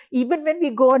mother-in-law. Even when we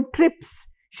go on trips,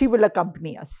 she will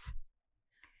accompany us.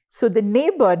 So the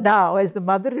neighbor now, as the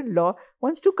mother-in-law,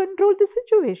 wants to control the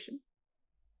situation.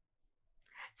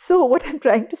 So what I'm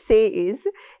trying to say is,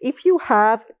 if you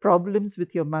have problems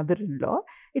with your mother-in-law,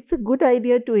 it's a good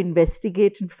idea to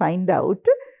investigate and find out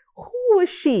who was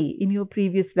she in your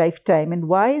previous lifetime and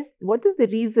what is the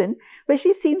reason why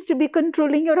she seems to be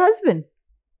controlling your husband.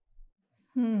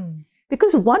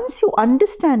 Because once you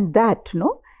understand that,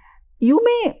 you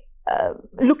may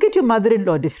look at your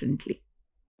mother-in-law differently.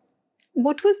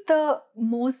 What was the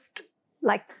most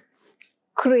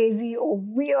crazy or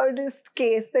weirdest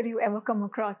case that you ever come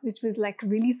across, which was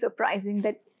really surprising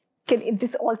that can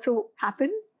this also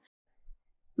happen?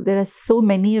 There are so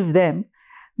many of them,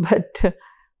 but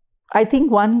I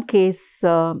think one case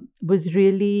was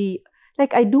really,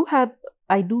 like, I do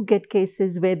get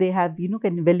cases where they have,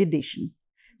 kind of validation.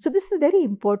 So this is very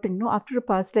important, after a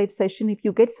past life session, if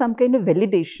you get some kind of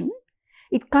validation,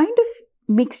 it kind of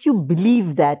makes you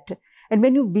believe that. And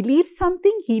when you believe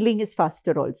something, healing is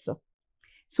faster also.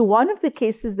 So one of the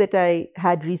cases that I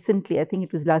had recently, I think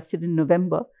it was last year in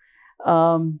November,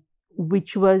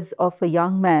 which was of a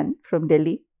young man from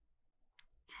Delhi.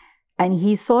 And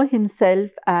he saw himself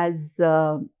as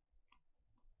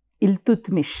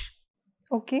Iltutmish,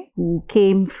 Okay. who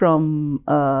came from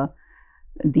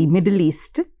the Middle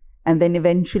East, and then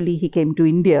eventually he came to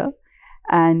India.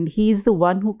 And he's the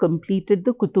one who completed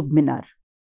the Qutub Minar.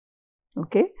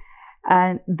 Okay.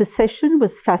 And the session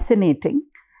was fascinating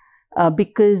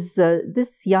because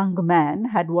this young man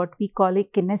had what we call a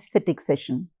kinesthetic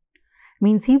session.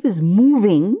 Means he was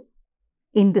moving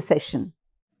in the session.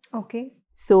 Okay.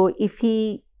 So if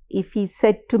he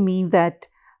said to me that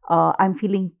I'm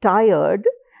feeling tired,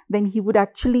 then he would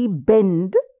actually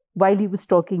bend while he was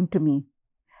talking to me.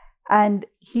 And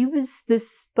he was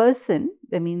this person,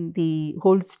 I mean, the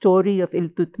whole story of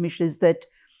Iltutmish is that,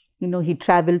 he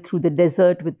traveled through the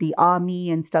desert with the army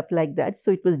and stuff like that.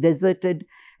 So it was deserted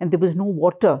and there was no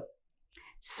water.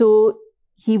 So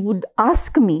he would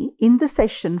ask me in the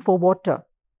session for water.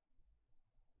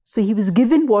 So he was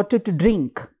given water to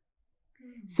drink.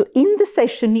 So in the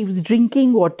session, he was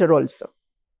drinking water also.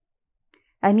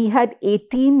 And he had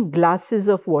 18 glasses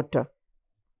of water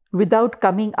without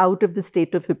coming out of the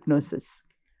state of hypnosis.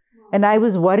 And I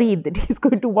was worried that he's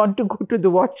going to want to go to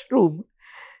the washroom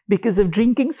because of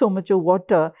drinking so much of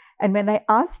water. And when I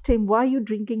asked him, why are you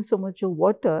drinking so much of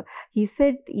water? He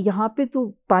said, यहाँ पे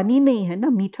तो पानी नहीं है ना,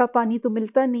 मीठा पानी तो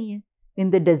मिलता नहीं है in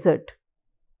the desert.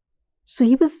 So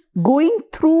he was going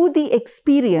through the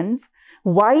experience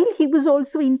while he was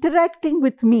also interacting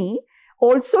with me,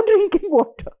 also drinking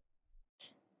water.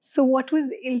 So what was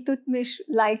Iltutmish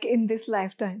like in this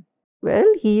lifetime? Well,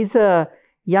 he's a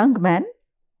young man,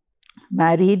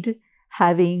 married,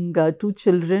 having 2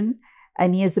 children,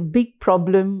 and he has a big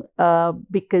problem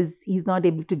because he's not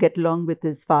able to get along with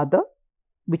his father,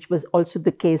 which was also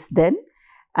the case then.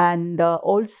 And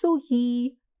also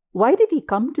why did he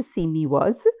come to see me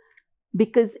was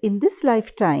because in this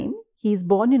lifetime, he's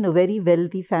born in a very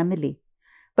wealthy family,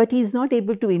 but he's not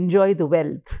able to enjoy the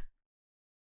wealth.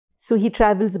 So he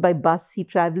travels by bus, he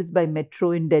travels by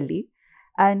metro in Delhi.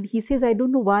 And he says, I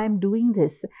don't know why I'm doing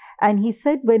this. And he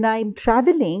said, when I'm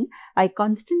traveling,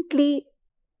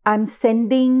 I'm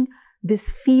sending this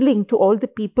feeling to all the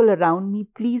people around me,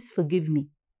 please forgive me.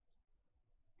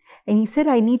 And he said,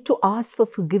 I need to ask for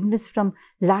forgiveness from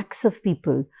lakhs of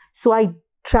people. So I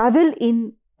travel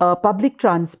in public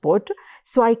transport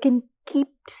so I can keep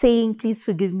saying, please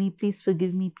forgive me, please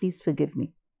forgive me, please forgive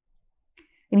me.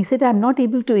 And he said, I'm not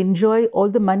able to enjoy all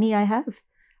the money I have.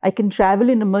 I can travel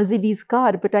in a Mercedes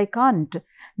car, but I can't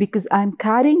because I'm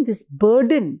carrying this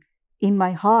burden in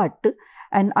my heart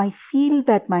and I feel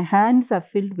that my hands are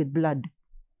filled with blood.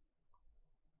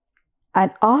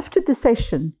 And after the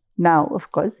session, now,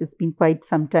 of course, it's been quite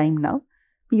some time now,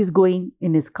 he's going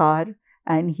in his car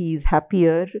and he's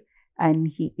happier and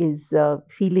he is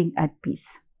feeling at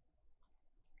peace.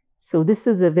 So this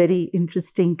is a very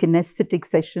interesting kinesthetic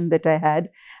session that I had.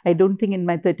 I don't think in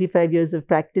my 35 years of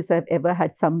practice, I've ever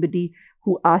had somebody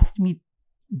who asked me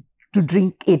to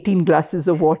drink 18 glasses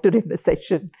of water in a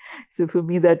session. So for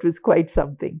me, that was quite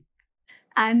something.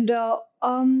 And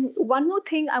one more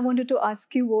thing I wanted to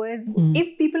ask you was,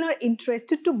 if people are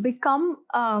interested to become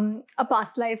a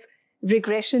past life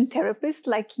regression therapist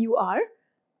like you are,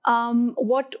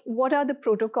 what are the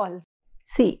protocols?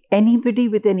 See, anybody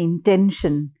with an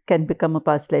intention can become a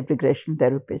past life regression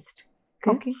therapist.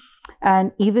 Okay.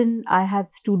 And even I have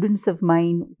students of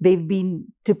mine, they've been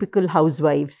typical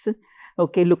housewives,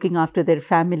 okay, looking after their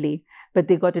family, but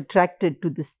they got attracted to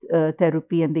this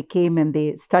therapy and they came and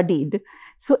they studied.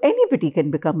 So anybody can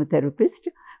become a therapist,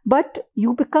 but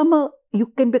you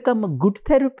can become a good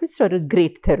therapist or a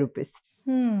great therapist.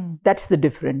 That's the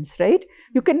difference, right?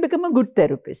 You can become a good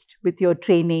therapist with your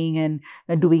training and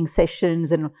doing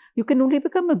sessions, and you can only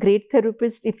become a great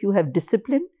therapist if you have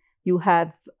discipline, you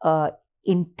have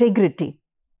integrity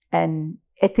and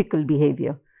ethical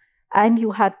behavior, and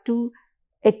you have to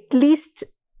at least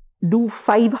do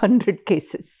 500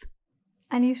 cases.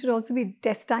 And you should also be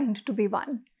destined to be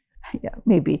one. Yeah,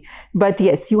 maybe. But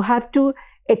yes, you have to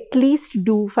at least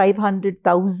do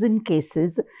 500,000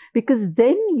 cases, because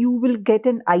then you will get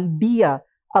an idea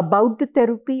about the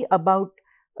therapy, about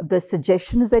the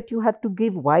suggestions that you have to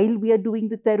give while we are doing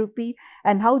the therapy,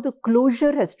 and how the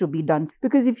closure has to be done.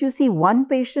 Because if you see one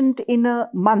patient in a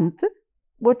month,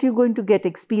 what are you going to get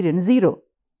experience? Zero,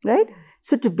 right?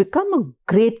 So to become a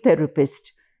great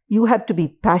therapist, you have to be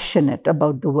passionate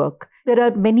about the work. There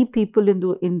are many people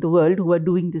in the world who are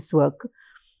doing this work,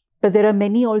 but there are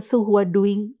many also who are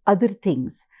doing other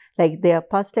things. Like they are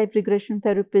past life regression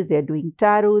therapists, they are doing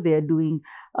tarot, they are doing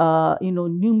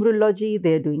numerology,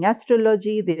 they are doing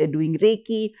astrology, they are doing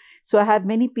Reiki. So I have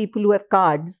many people who have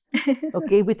cards,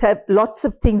 okay, with have lots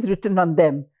of things written on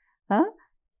them.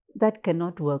 That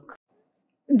cannot work.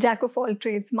 Jack of all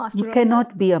trades, master. You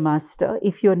cannot be a master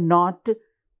if you're not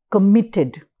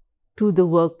committed to the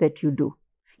work that you do.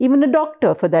 Even a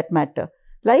doctor, for that matter,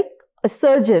 like a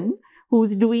surgeon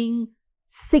who's doing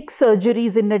 6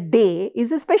 surgeries in a day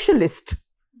is a specialist.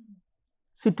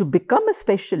 So to become a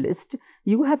specialist,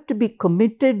 you have to be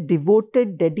committed,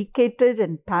 devoted, dedicated,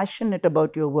 and passionate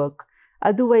about your work.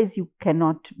 Otherwise, you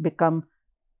cannot become,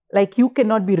 you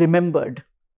cannot be remembered.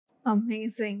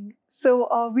 Amazing. So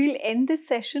we'll end this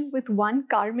session with one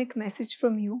karmic message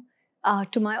from you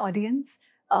to my audience.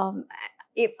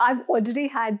 I've already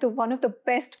had one of the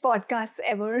best podcasts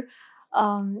ever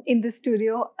in the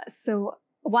studio. So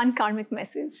one karmic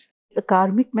message. The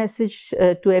karmic message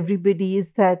to everybody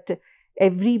is that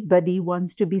everybody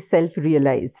wants to be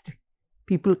self-realized.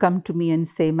 People come to me and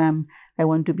say, "Ma'am, I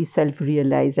want to be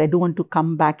self-realized. I don't want to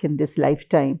come back in this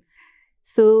lifetime."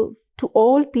 So to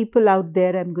all people out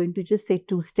there, I'm going to just say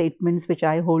 2 statements which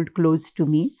I hold close to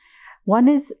me. One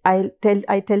is I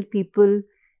tell people,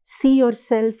 see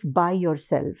yourself by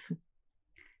yourself.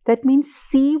 That means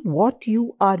see what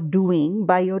you are doing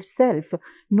by yourself.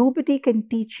 Nobody can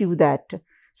teach you that.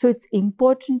 So it's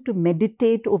important to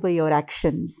meditate over your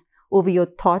actions, over your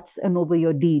thoughts, and over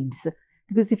your deeds.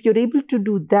 Because if you're able to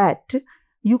do that,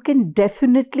 you can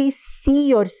definitely see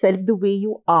yourself the way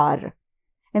you are.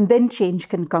 And then change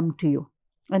can come to you.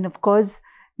 And of course,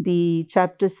 the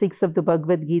chapter 6 of the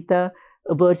Bhagavad Gita,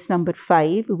 verse number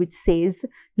 5, which says,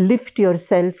 lift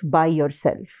yourself by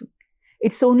yourself.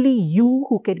 It's only you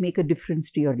who can make a difference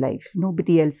to your life.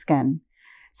 Nobody else can.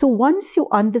 So once you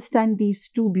understand these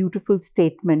 2 beautiful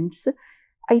statements,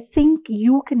 I think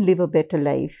you can live a better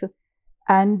life.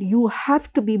 And you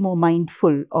have to be more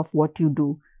mindful of what you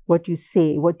do, what you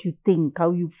say, what you think,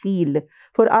 how you feel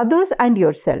for others and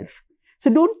yourself. So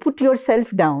don't put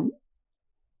yourself down.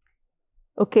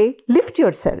 Okay? Lift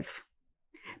yourself.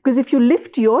 Because if you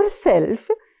lift yourself,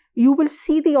 you will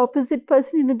see the opposite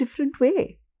person in a different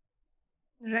way.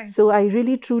 Right. So I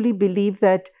really truly believe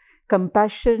that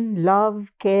compassion,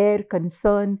 love, care,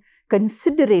 concern,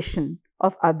 consideration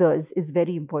of others is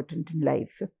very important in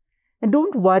life. And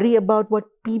don't worry about what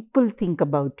people think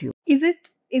about you. Is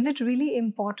it really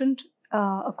important,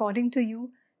 according to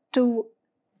you, to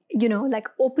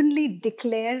openly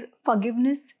declare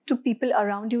forgiveness to people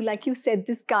around you? Like you said,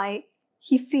 this guy,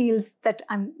 he feels that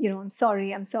I'm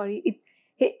sorry.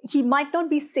 He might not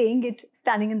be saying it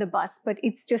standing in the bus, but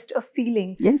it's just a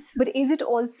feeling. Yes. But is it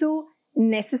also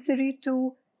necessary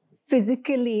to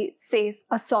physically say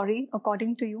a sorry,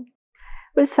 according to you?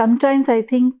 Well, sometimes I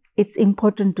think it's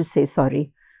important to say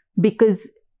sorry, because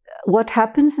what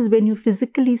happens is when you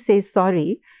physically say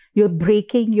sorry, you're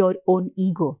breaking your own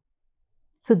ego.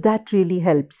 So that really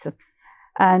helps.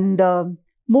 And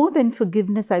more than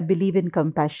forgiveness, I believe in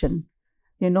compassion.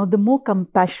 The more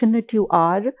compassionate you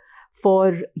are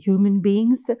for human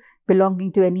beings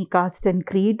belonging to any caste and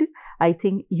creed, I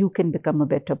think you can become a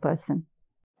better person.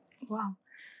 Wow.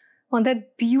 On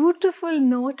that beautiful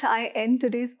note, I end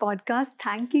today's podcast.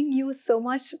 Thanking you so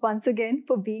much once again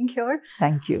for being here.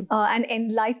 Thank you. And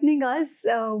enlightening us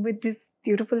with this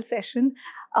beautiful session.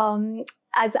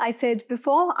 As I said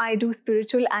before, I do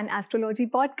spiritual and astrology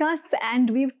podcasts, and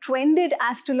we've trended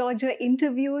astrologer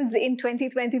interviews in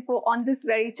 2024 on this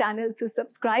very channel. So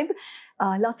subscribe.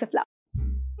 Lots of love.